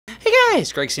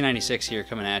guys, Greg C96 here,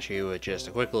 coming at you with just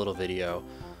a quick little video.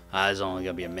 It's only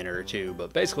going to be a minute or two,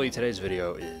 but basically today's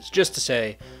video is just to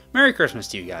say Merry Christmas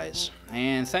to you guys,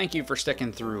 and thank you for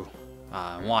sticking through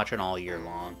and watching all year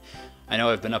long. I know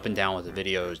I've been up and down with the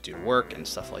videos due to work and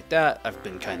stuff like that. I've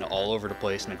been kind of all over the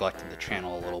place, neglecting the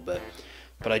channel a little bit.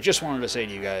 But I just wanted to say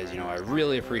to you guys, I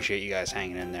really appreciate you guys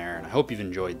hanging in there, and I hope you've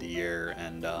enjoyed the year.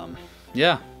 And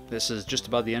yeah, this is just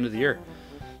about the end of the year.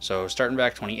 So starting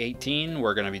back 2018,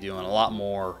 we're going to be doing a lot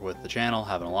more with the channel,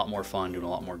 having a lot more fun, doing a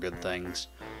lot more good things.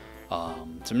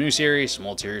 Some new series, some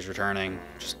old series returning,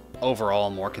 just overall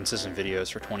more consistent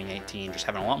videos for 2018, just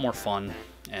having a lot more fun.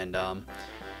 And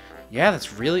yeah,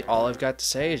 that's really all I've got to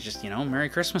say is just, Merry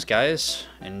Christmas, guys.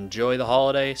 Enjoy the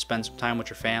holiday, spend some time with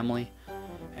your family.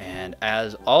 And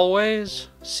as always,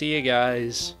 see you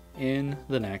guys in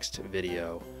the next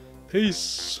video.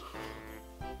 Peace.